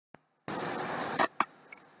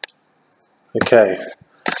Okay.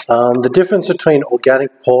 The difference between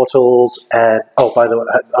organic portals and... Oh, by the way,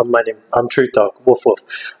 I'm Truth Dog. Woof woof.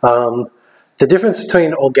 The difference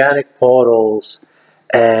between organic portals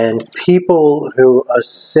and people who are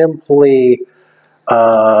simply,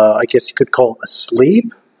 I guess you could call it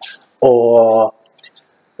asleep, or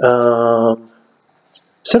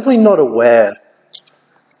simply not aware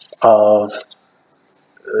of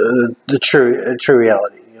the true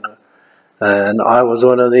reality, you know. And I was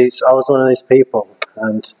one of these people,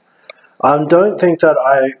 and I don't think that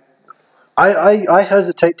I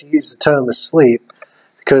hesitate to use the term asleep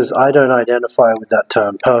because I don't identify with that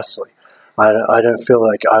term personally. I don't feel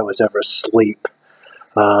like I was ever asleep.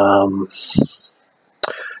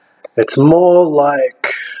 It's more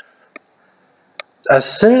like as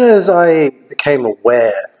soon as I became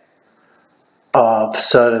aware of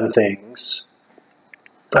certain things,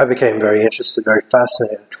 I became very interested, very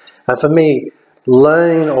fascinated. And for me,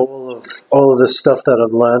 learning all of the stuff that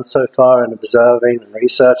I've learned so far, and observing and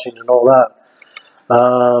researching and all that,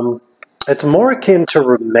 it's more akin to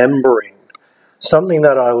remembering something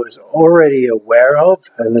that I was already aware of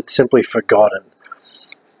and had simply forgotten.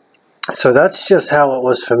 So that's just how it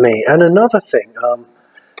was for me. And another thing,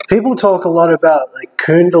 people talk a lot about like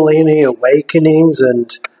Kundalini awakenings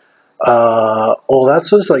and all that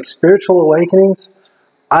sort of like spiritual awakenings.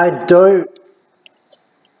 I don't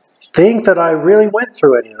think that I really went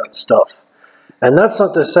through any of that stuff. And that's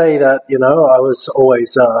not to say that, you know, I was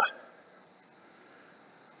always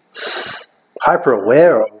hyper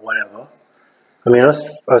aware or whatever. I mean, I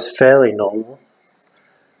was fairly normal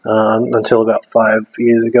until about 5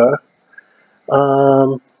 years ago.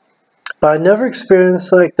 But I never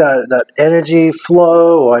experienced like that energy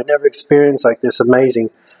flow, or I never experienced like this amazing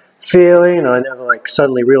feeling. I never like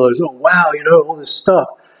suddenly realized, oh wow, you know, all this stuff.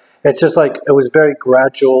 It's just like it was very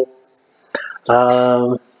gradual.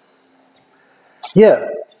 Yeah,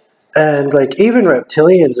 and like even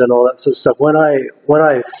reptilians and all that sort of stuff. When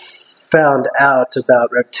I found out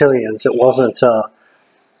about reptilians, it wasn't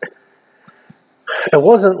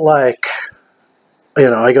like, you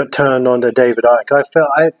know, I got turned on to David Icke.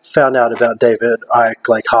 I found out about David Icke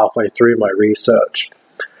like halfway through my research.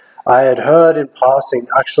 I had heard in passing,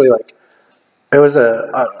 actually, like it was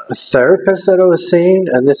a therapist that I was seeing,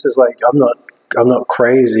 and this is like I'm not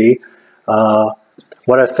crazy.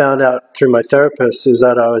 What I found out through my therapist is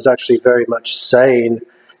that I was actually very much sane.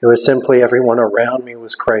 It was simply everyone around me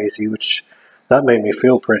was crazy, which that made me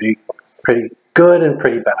feel pretty good and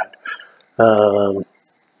pretty bad.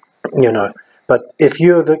 You know, but if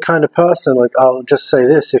you're the kind of person, like I'll just say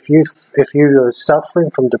this: if you are suffering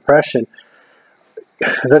from depression,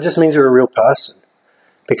 that just means you're a real person,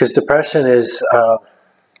 because depression is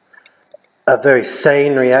a very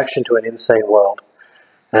sane reaction to an insane world.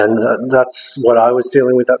 And that's what I was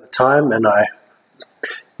dealing with at the time, and I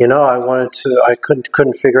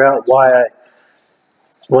couldn't figure out why I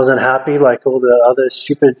wasn't happy like all the other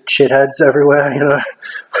stupid shitheads everywhere, you know.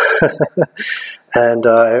 And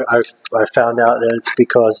I found out that it's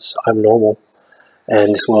because I'm normal,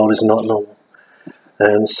 and this world is not normal.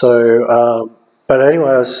 And so, but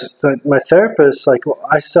anyway, my therapist, like,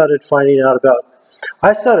 I started finding out about,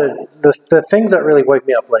 the things that really woke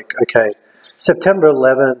me up, like, okay, September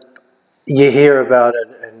 11th, you hear about it,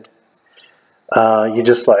 and you're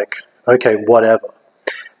just like, okay, whatever.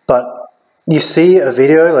 But you see a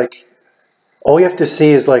video, like, all you have to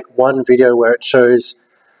see is like one video where it shows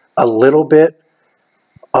a little bit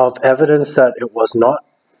of evidence that it was not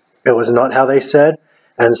how they said,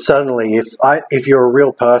 and suddenly, if you're a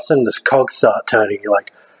real person, this cogs start turning. You're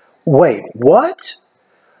like, wait, what?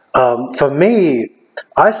 For me,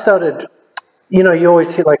 I started. You know, you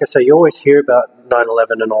always hear, like I say, you always hear about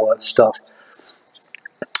 9/11 and all that stuff.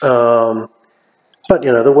 But, you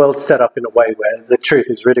know, the world's set up in a way where the truth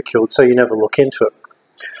is ridiculed, so you never look into it.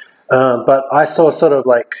 But I saw sort of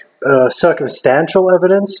like circumstantial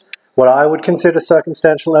evidence, what I would consider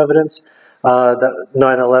circumstantial evidence, that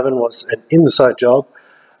 9/11 was an inside job.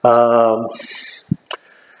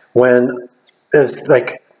 When there's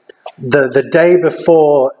like the day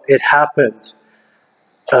before it happened,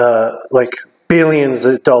 like billions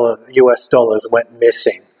of US dollars went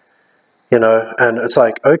missing, you know, and it's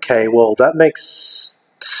like, okay, well, that makes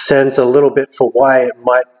sense a little bit for why it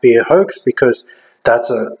might be a hoax, because that's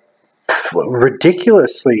a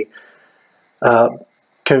ridiculously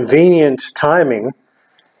convenient timing.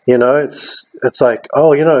 You know, it's like,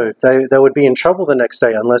 oh, you know, they would be in trouble the next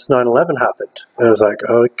day unless 9/11 happened. And it was like,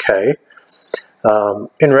 okay.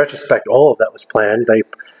 In retrospect, all of that was planned. They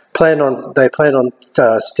planned on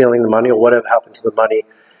stealing the money, or whatever happened to the money,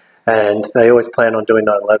 and they always plan on doing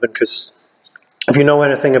 9/11 because if you know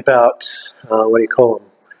anything about, what do you call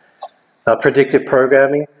them, predictive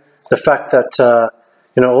programming, the fact that,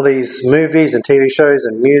 all these movies and TV shows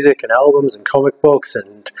and music and albums and comic books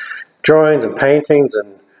and drawings and paintings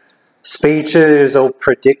and speeches all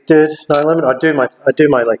predicted. 9/11. I do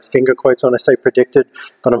my like finger quotes when I say predicted,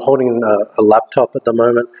 but I'm holding a laptop at the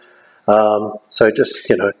moment, so just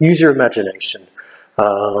use your imagination.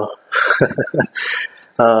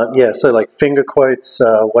 Yeah, so like finger quotes,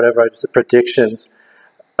 whatever. Just predictions.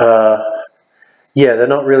 Yeah, they're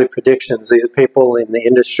not really predictions. These are people in the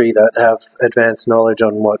industry that have advanced knowledge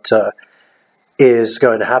on what is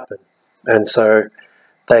going to happen, and so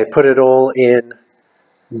they put it all in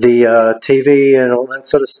the TV and all that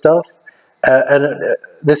sort of stuff.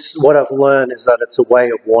 This, what I've learned is that it's a way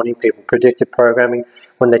of warning people. Predictive programming,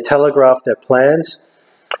 when they telegraph their plans,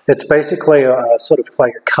 it's basically a sort of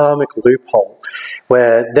like a karmic loophole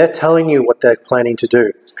where they're telling you what they're planning to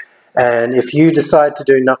do. And if you decide to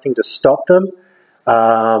do nothing to stop them,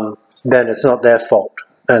 then it's not their fault.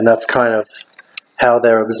 And that's kind of how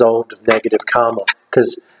they're absolved of negative karma.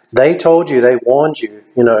 Because they told you, they warned you,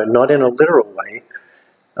 not in a literal way.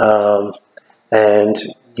 And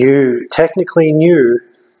you technically knew,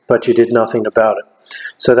 but you did nothing about it.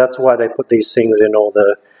 So that's why they put these things in all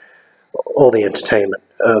the entertainment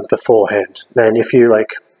beforehand. And if you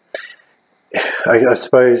I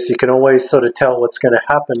suppose you can always sort of tell what's going to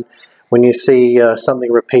happen when you see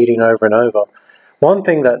something repeating over and over. One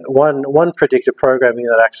thing that one predictive programming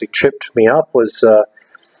that actually tripped me up was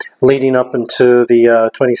leading up into the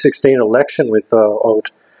 2016 election with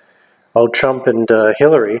old Trump and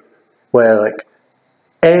Hillary, where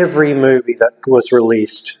every movie that was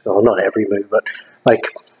released, well, not every movie, but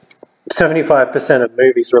 75% of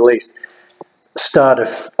movies released start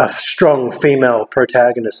a strong female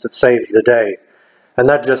protagonist that saves the day, and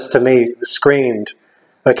that just to me screamed,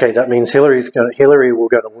 okay, that means Hillary is going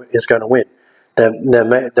to win.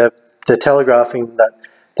 They're telegraphing that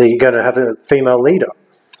they're going to have a female leader,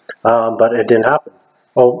 but it didn't happen.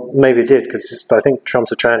 Or maybe it did, because I think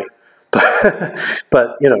Trump's a tranny.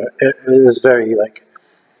 But it was very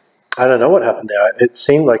I don't know what happened there. It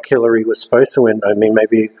seemed like Hillary was supposed to win. I mean,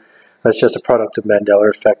 maybe that's just a product of Mandela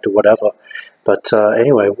effect or whatever. But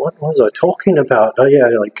anyway, what was I talking about? Oh yeah,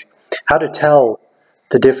 how to tell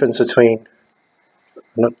the difference between.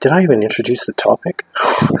 Did I even introduce the topic?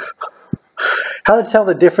 How to tell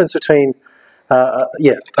the difference between a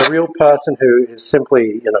real person who is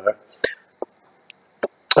simply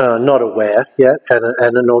not aware yet,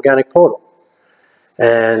 and an organic portal.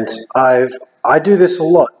 And I do this a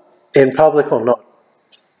lot, in public or not.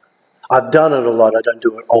 I've done it a lot. I don't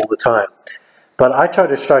do it all the time. But I try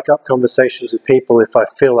to strike up conversations with people if I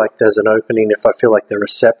feel like there's an opening, if I feel like they're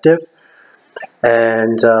receptive.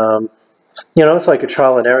 And, it's like a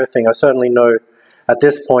trial and error thing. I certainly know at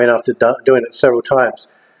this point, after doing it several times,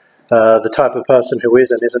 the type of person who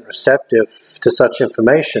isn't receptive to such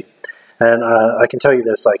information. And I can tell you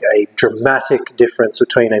there's a dramatic difference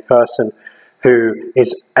between a person who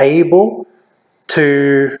is able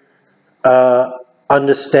to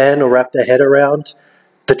understand or wrap their head around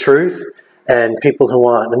the truth, and people who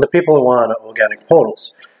aren't. And the people who aren't are organic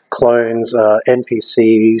portals, clones,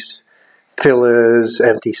 NPCs, fillers,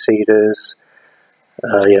 empty seeders,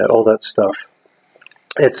 all that stuff.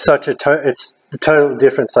 It's such a total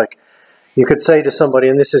difference. You could say to somebody,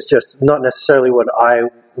 and this is just not necessarily what I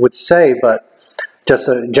would say, but just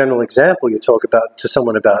a general example. You talk to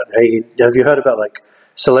someone about, hey, have you heard about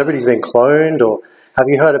celebrities being cloned, or have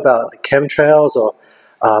you heard about chemtrails, or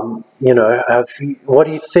what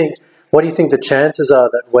do you think? What do you think the chances are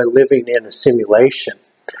that we're living in a simulation,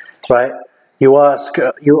 right? You ask.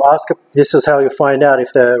 This is how you find out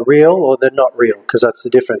if they're real or they're not real, because that's the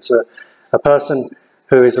difference. A person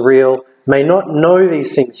who is real may not know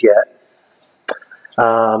these things yet,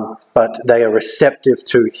 but they are receptive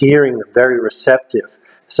to hearing them. Very receptive.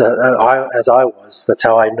 So as I was, that's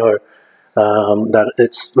how I know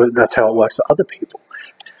that's how it works for other people.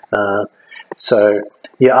 So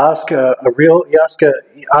you ask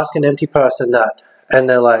ask an empty person that, and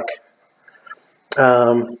they're like,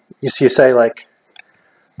 you say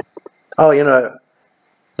oh,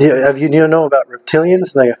 do you know about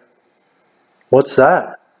reptilians? And they go, what's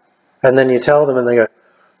that? And then you tell them, and they go,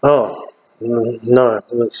 oh, no,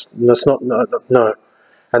 it's not, no.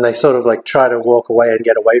 And they sort of try to walk away and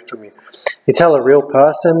get away from you. You tell a real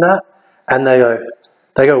person that, and they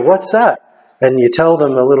go, what's that? And you tell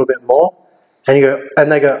them a little bit more, and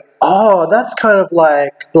they go, oh, that's kind of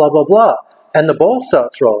like blah blah blah, and the ball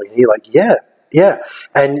starts rolling. And you're like, yeah,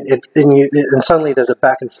 and suddenly there's a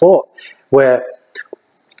back and forth where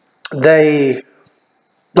they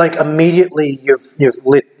like immediately you've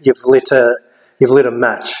lit a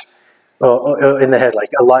match or in their head, like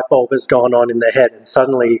a light bulb has gone on in their head, and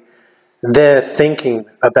suddenly they're thinking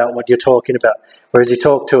about what you're talking about. Whereas you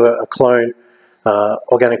talk to a clone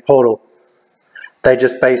organic portal, they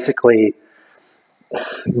just basically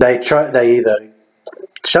they either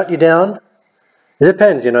shut you down. It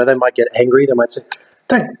depends, you know. They might get angry. They might say,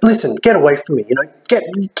 "Don't listen. Get away from me." You know, get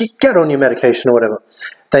on your medication or whatever.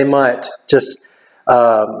 They might just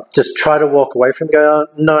try to walk away from. Go, oh,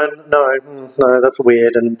 no, that's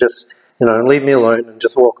weird, and just leave me alone and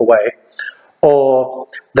just walk away. Or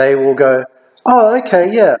they will go, "Oh,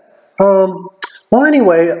 okay, yeah. Well,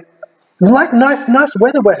 anyway, like nice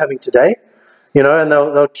weather we're having today." You know, and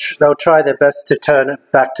they'll try their best to turn it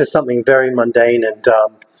back to something very mundane and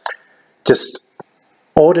just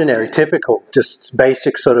ordinary, typical, just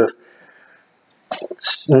basic sort of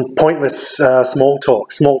pointless small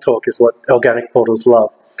talk. Small talk is what organic portals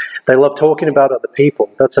love. They love talking about other people.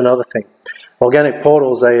 That's another thing. Organic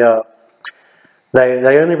portals, they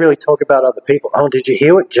only really talk about other people. Oh, did you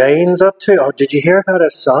hear what Jane's up to? Oh, did you hear about her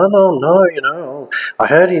son? Oh, no, I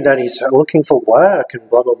heard that he's looking for work and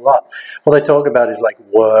blah, blah, blah. All they talk about is like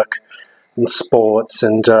work and sports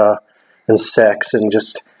and sex and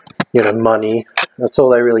just, money. That's all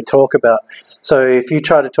they really talk about. So if you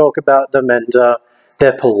try to talk about them and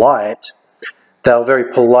they're polite, they'll very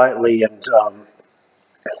politely and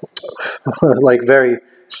like very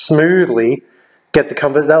smoothly get the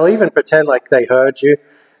conversation. They'll even pretend like they heard you,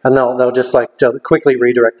 and they'll just like quickly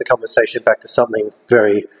redirect the conversation back to something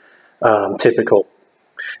very typical,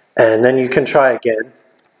 and then you can try again,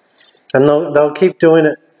 and they'll keep doing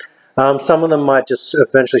it. Some of them might just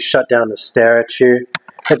eventually shut down and stare at you.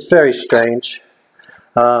 It's very strange.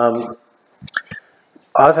 I've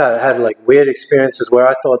had like weird experiences where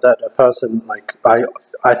I thought that a person, like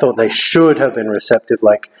I thought they should have been receptive,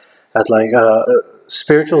 like at like a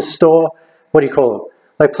spiritual store. What do you call them?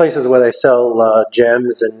 Like places where they sell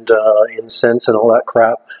gems and incense and all that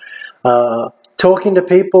crap. Talking to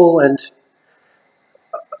people, and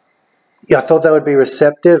I thought they would be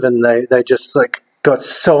receptive, and they just like got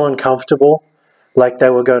so uncomfortable, like they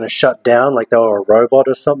were going to shut down, like they were a robot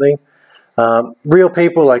or something. Real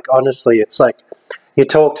people, like honestly, it's like you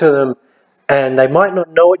talk to them, and they might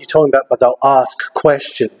not know what you're talking about, but they'll ask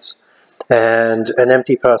questions, and an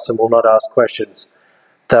empty person will not ask questions.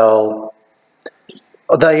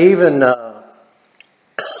 They even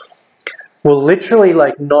will literally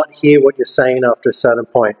like not hear what you're saying after a certain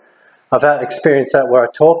point. I've had experienced that where I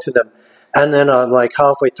talk to them, and then I'm like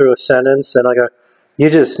halfway through a sentence, and I go, "You're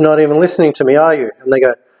just not even listening to me, are you?" And they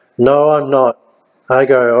go, "No, I'm not." I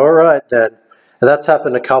go, "All right then." And that's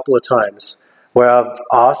happened a couple of times where I've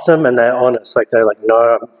asked them, and they're honest. Like they're like,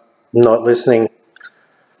 "No, I'm not listening."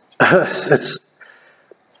 It's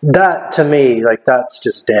that to me, like that's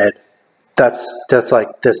just dead. That's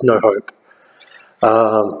like there's no hope.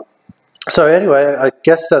 So anyway, I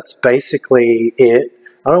guess that's basically it.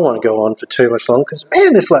 I don't want to go on for too much long because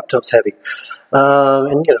man, this laptop's heavy,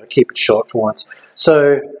 and keep it short for once.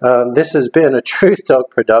 So this has been a Truth Dog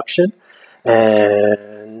production,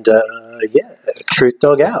 and Truth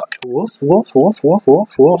Dog out. Woof woof woof woof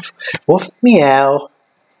woof woof woof meow.